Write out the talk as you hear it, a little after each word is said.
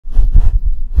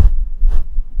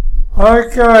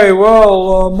Okay,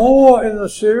 well, more in the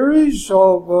series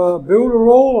of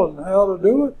Builderall and how to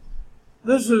do it.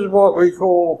 This is what we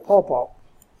call a pop-up.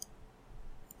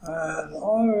 And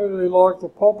I really like the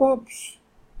pop-ups.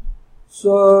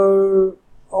 So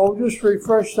I'll just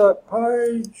refresh that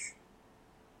page.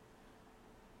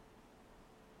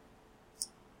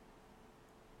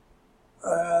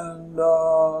 And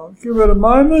give it a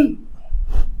moment.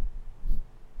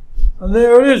 And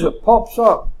there it is, it pops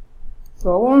up.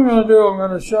 So what I'm going to do, I'm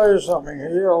going to show you something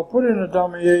here. I'll put in a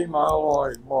dummy email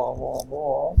like blah, blah,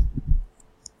 blah.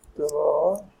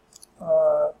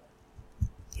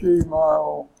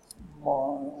 Gmail,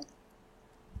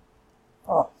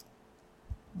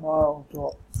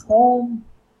 mail.com.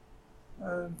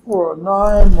 And for a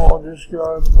name, I'll just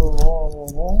go blah, blah,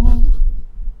 blah.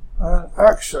 And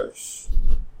access.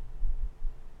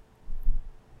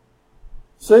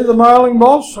 See the mailing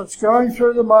boss? It's going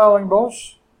through the mailing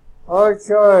boss.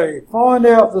 Okay, find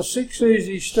out the 6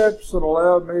 easy steps that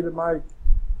allowed me to make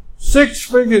 6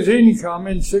 figures income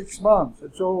in 6 months.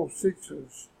 It's all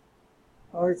sixes.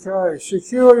 Okay,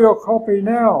 secure your copy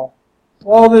now.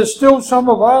 While there's still some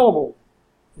available.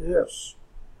 Yes.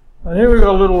 And here we've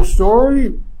got a little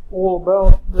story all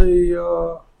about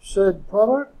the said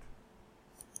product.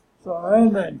 So,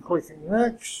 and then clicking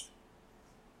next.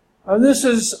 And this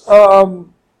is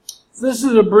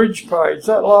a bridge page.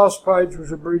 That last page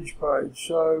was a bridge page.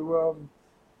 So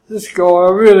this guy,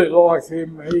 I really like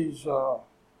him.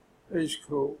 He's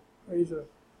cool.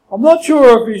 I'm not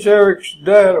sure if he's Eric's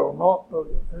dad or not, but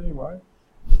anyway.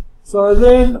 So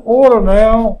then order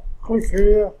now. Click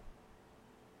here.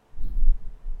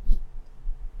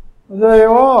 And there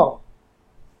you are.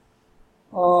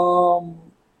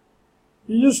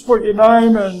 You just put your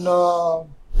name and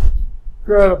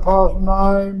create a password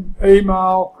name,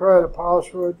 email, create a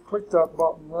password, click that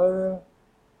button there,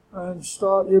 and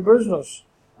start your business.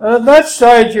 And at that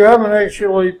stage, you haven't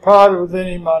actually parted with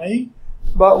any money,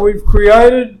 but we've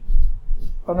created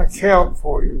an account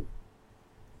for you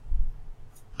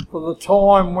for the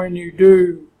time when you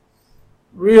do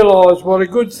realise what a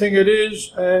good thing it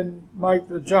is and make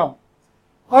the jump.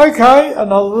 Okay,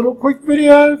 another little quick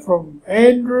video from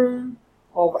Andrew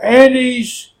of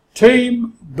Andy's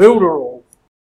Team Builderall.